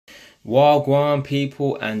Wagwan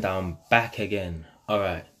people, and I'm back again.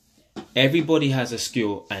 Alright, everybody has a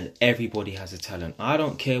skill and everybody has a talent. I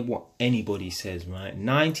don't care what anybody says, right?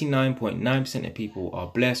 99.9% of people are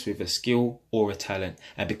blessed with a skill or a talent.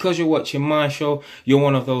 And because you're watching my show, you're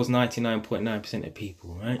one of those 99.9% of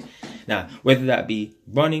people, right? Now, whether that be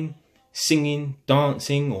running, singing,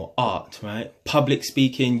 dancing, or art, right? Public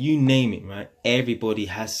speaking, you name it, right? Everybody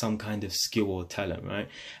has some kind of skill or talent, right?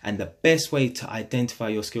 And the best way to identify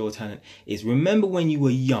your skill or talent is remember when you were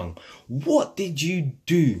young. What did you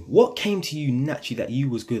do? What came to you naturally that you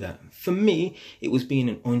was good at? For me, it was being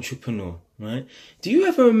an entrepreneur, right? Do you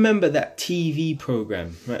ever remember that TV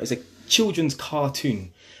program, right? It was a children's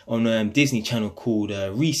cartoon on Disney Channel called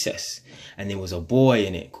Recess. And there was a boy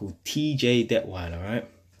in it called TJ Detweiler, right?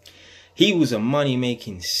 He was a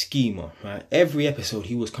money-making schemer, right? Every episode,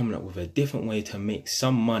 he was coming up with a different way to make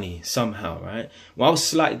some money somehow, right? Well, I was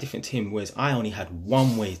slightly different to him, whereas I only had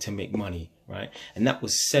one way to make money, right? And that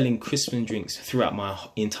was selling crisps and drinks throughout my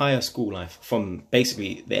entire school life, from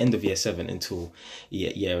basically the end of year 7 until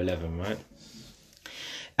year 11, right?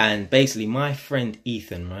 And basically, my friend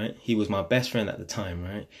Ethan, right? He was my best friend at the time,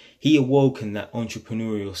 right? He awoken that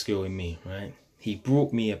entrepreneurial skill in me, right? He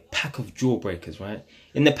brought me a pack of jawbreakers, right?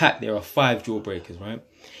 In the pack, there are 5 jawbreakers, right?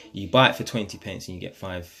 You buy it for 20 pence and you get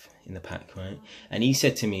 5 in the pack, right? And he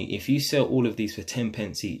said to me, if you sell all of these for 10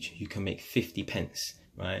 pence each, you can make 50 pence,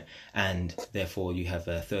 right? And therefore, you have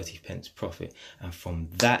a 30 pence profit. And from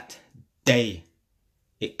that day,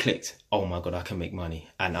 it clicked. Oh my God, I can make money.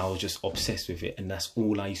 And I was just obsessed with it. And that's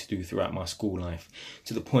all I used to do throughout my school life,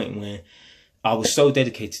 to the point where I was so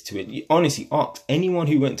dedicated to it. You honestly, ask anyone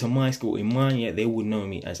who went to my school in my year, they would know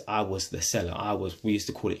me as I was the seller. We used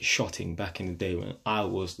to call it shotting back in the day, when I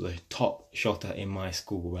was the top shotter in my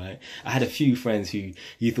school, right? I had a few friends who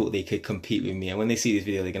you thought they could compete with me. And when they see this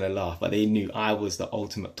video, they're going to laugh. But they knew I was the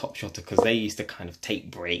ultimate top shotter because they used to kind of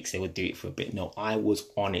take breaks. They would do it for a bit. No, I was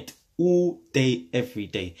on it all day, every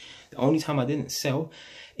day. The only time I didn't sell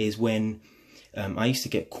is when I used to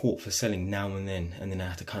get caught for selling now and then I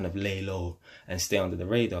had to kind of lay low and stay under the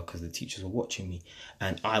radar because the teachers were watching me,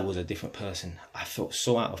 and I was a different person. I felt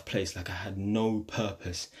so out of place, like I had no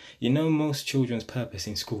purpose. You know, most children's purpose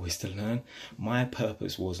in school is to learn. My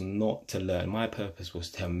purpose was not to learn. My purpose was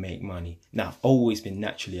to make money. Now, I've always been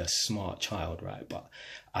naturally a smart child, right? But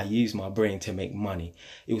I used my brain to make money.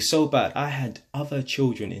 It was so bad. I had other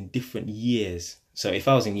children in different years. So if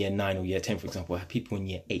I was in year 9 or year 10, for example, I had people in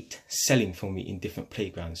year 8 selling for me in different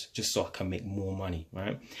playgrounds just so I can make more money,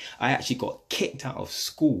 right? I actually got kicked out of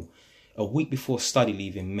school a week before study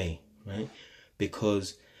leave in May, right?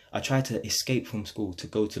 Because I tried to escape from school to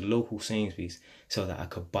go to the local Sainsbury's so that I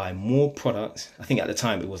could buy more products. I think at the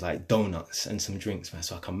time it was like donuts and some drinks, man,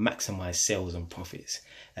 so I can maximize sales and profits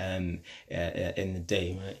in the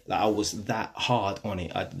day, right? Like I was that hard on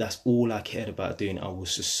it. That's all I cared about doing. I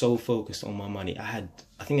was just so focused on my money. I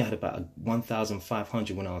think I had about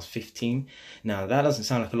 1,500 when I was 15. Now that doesn't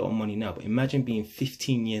sound like a lot of money now, but imagine being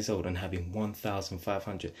 15 years old and having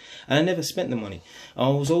 1,500. And I never spent the money. I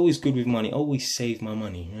was always good with money, always saved my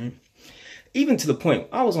money, right? Even to the point,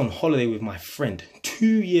 I was on holiday with my friend 2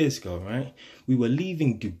 years ago, right? We were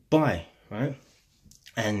leaving Dubai, right?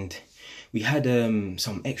 And we had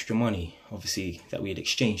some extra money, obviously, that we had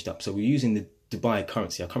exchanged up. So we were using the Dubai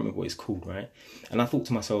currency. I can't remember what it's called, right? And I thought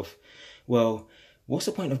to myself, well, what's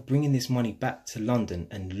the point of bringing this money back to London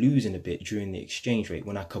and losing a bit during the exchange rate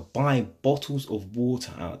when I could buy bottles of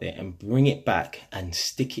water out there and bring it back and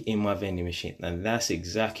stick it in my vending machine? And that's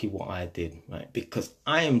exactly what I did, right? Because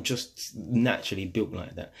I am just naturally built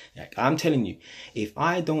like that. Like, I'm telling you, if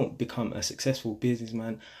I don't become a successful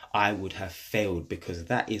businessman, I would have failed, because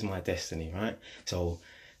that is my destiny, right? So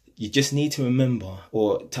you just need to remember,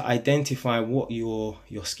 or to identify what your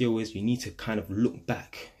skill is, you need to kind of look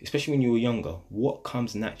back, especially when you were younger, what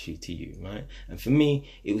comes naturally to you, right? And for me,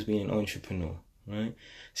 it was being an entrepreneur, right?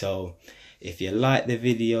 So if you like the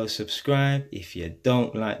video, subscribe. If you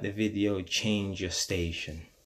don't like the video, change your station.